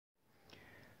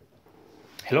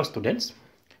Hello students,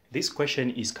 this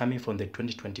question is coming from the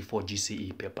 2024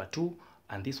 GCE paper 2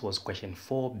 and this was question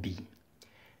 4b.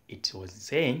 It was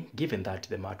saying, given that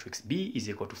the matrix B is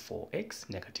equal to 4x,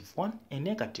 -1 and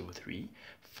 -3,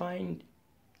 find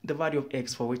the value of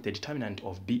x for which the determinant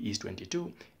of B is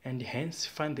 22 and hence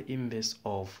find the inverse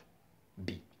of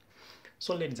B.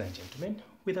 So ladies and gentlemen,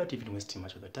 without even wasting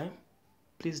much of the time,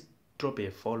 please drop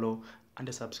a follow and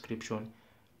a subscription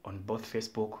on both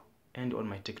Facebook and on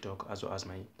my TikTok as well as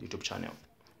my YouTube channel.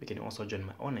 You can also join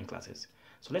my online classes.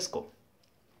 So let's go.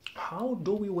 How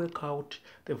do we work out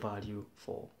the value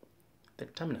for the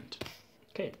determinant?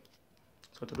 Okay,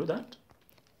 so to do that,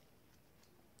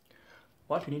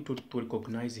 what we need to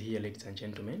recognize here, ladies and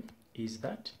gentlemen, is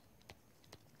that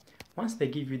once they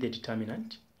give you the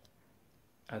determinant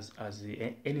as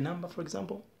any number, for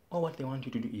example, or what they want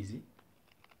you to do is,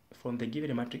 from the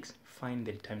given matrix, find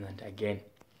the determinant again.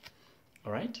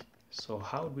 All right, so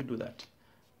how do we do that?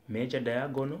 Major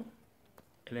diagonal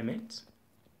elements,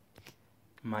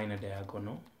 minor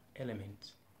diagonal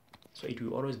elements. So it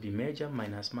will always be major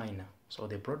minus minor. So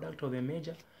the product of the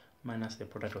major minus the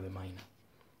product of the minor.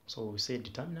 So we say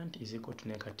determinant is equal to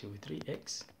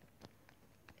 -3x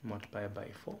multiplied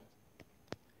by 4.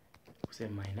 We say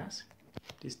minus.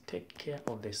 Please take care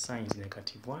of the signs,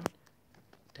 -1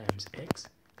 times x,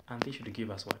 and this should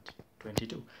give us what?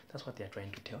 22. That's what they are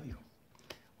trying to tell you.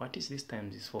 What is this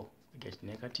times this for? We get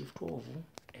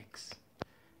 -12x.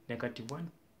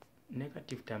 -1,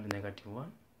 negative times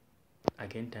 -1,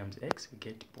 again times x, we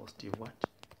get positive what?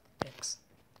 X.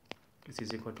 This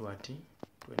is equal to what?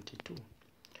 22.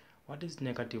 What is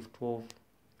 -12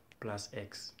 plus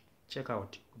x? Check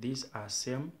out. These are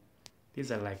same. These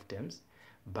are like terms.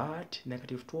 But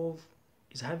 -12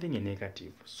 is having a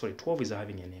negative. Sorry, 12 is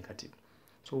having a negative.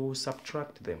 So we'll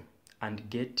subtract them and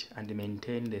get and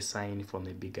maintain the sign from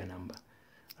the bigger number.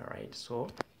 Alright,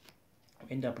 so we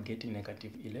end up getting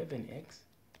 -11x,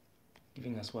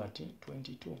 giving us what?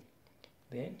 22.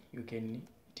 Then you can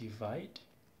divide.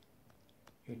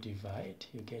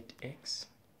 You get x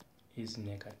is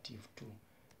 -2.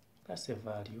 That's the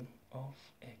value of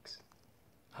x.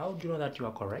 How do you know that you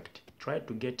are correct? Try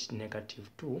to get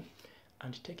 -2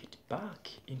 and take it back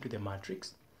into the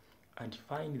matrix and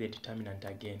find the determinant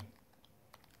again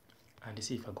and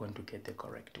see if I'm going to get the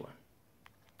correct one.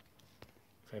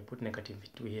 If I put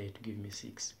 -2 here, it will give me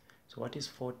 6. So what is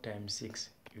 4 times 6?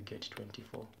 You get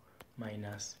 24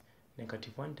 minus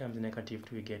 -1 times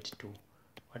 -2, you get 2.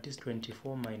 What is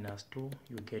 24 minus 2?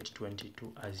 You get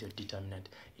 22 as your determinant.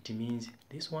 It means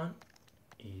this one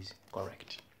is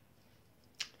correct.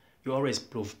 You always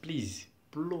prove, please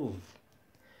prove.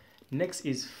 Next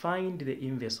is find the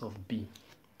inverse of B.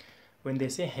 When they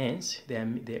say hence,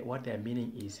 what they are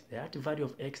meaning is that value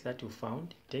of x that you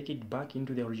found, take it back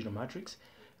into the original matrix,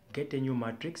 get a new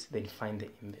matrix, then find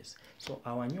the inverse. So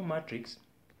our new matrix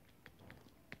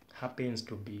happens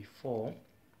to be 4,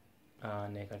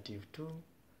 -2,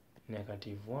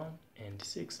 -1, and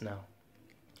 6 now.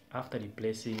 After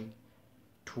replacing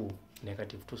 2,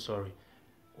 sorry,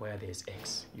 where there's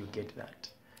x, you get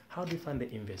that. How do you find the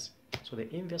inverse? So the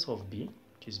inverse of b,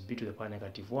 which is b to the power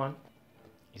 -1,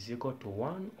 is equal to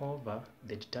 1 over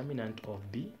the determinant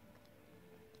of b,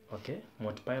 okay,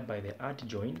 multiplied by the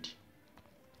adjoint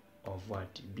of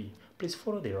what? B. Please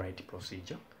follow the right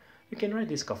procedure. You can write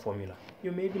this formula.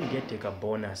 You may even get a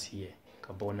bonus here,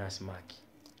 a bonus mark.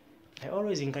 I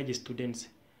always encourage students,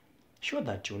 sure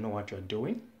that you know what you're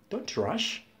doing. Don't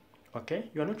rush, okay?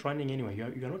 You are not running anywhere.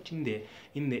 You are not in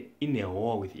a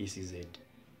war with ECZ.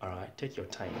 All right, take your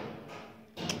time.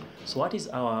 So what is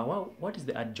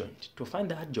the adjoint? To find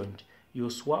the adjoint, you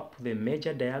swap the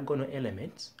major diagonal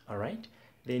elements, all right?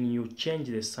 Then you change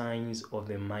the signs of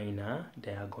the minor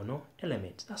diagonal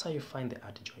elements. That's how you find the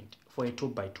adjoint for a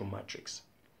 2x2 matrix.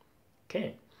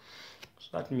 Okay, so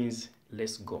that means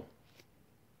let's go.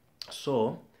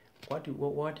 So what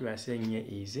you are saying here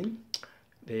is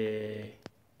the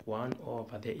 1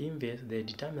 over the inverse, the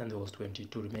determinant was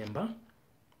 22, remember?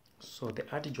 So the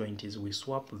adjoint is we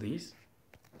swap this.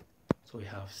 So we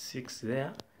have 6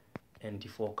 there and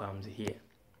 4 comes here.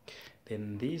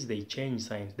 Then these, they change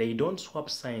signs. They don't swap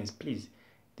signs, please.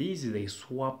 These, they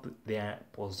swap their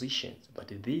positions, but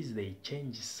these, they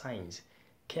change signs.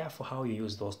 Careful how you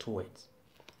use those two words.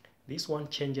 This one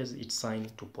changes its sign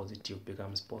to positive,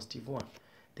 becomes +1.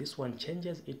 This one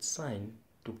changes its sign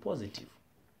to positive.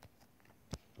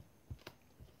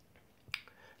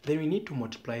 Then we need to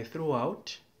multiply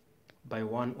throughout by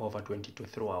 1 over 22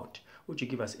 throughout, which will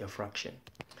give us a fraction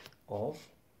of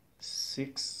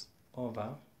 6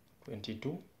 over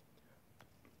 22,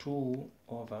 2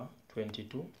 over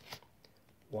 22,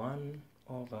 1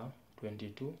 over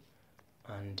 22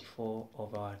 and 4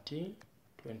 over t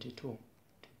 22 to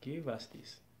give us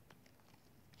this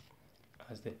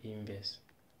as the inverse.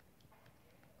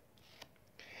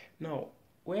 Now,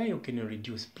 where you can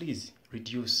reduce, please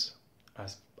reduce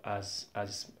as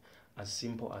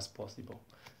simple as possible.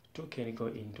 2 can go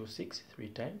into 6 3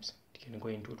 times. It can go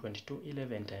into 22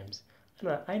 11 times.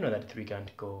 And I know that 3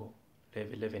 can't go,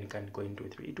 11 can't go into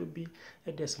 3. It would be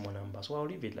a decimal number, so I'll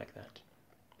leave it like that.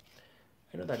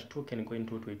 I know that 2 can go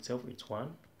into 2 itself. It's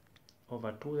 1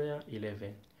 over 2 there,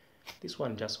 11. This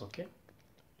one just okay.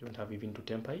 You don't have even to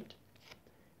temper it.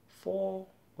 4,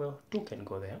 well, 2 can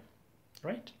go there,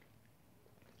 right?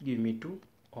 Give me 2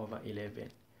 over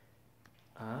 11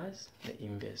 as the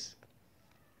inverse.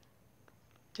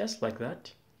 Just like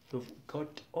that, you've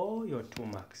got all your 2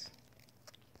 marks.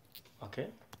 Okay?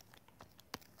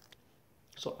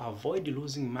 So avoid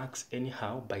losing marks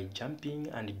anyhow by jumping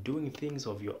and doing things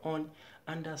of your own.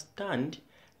 Understand,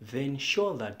 then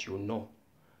show that you know.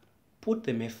 Put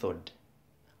the method.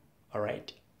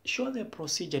 Alright? Show the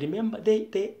procedure. Remember, they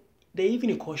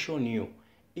even caution you.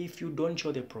 If you don't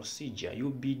show the procedure,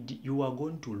 you are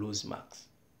going to lose marks.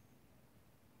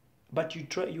 But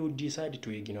you decide to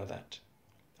ignore that.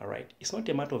 Alright? It's not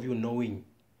a matter of you knowing.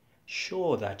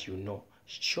 Show that you know.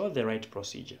 Show the right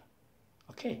procedure.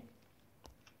 Okay?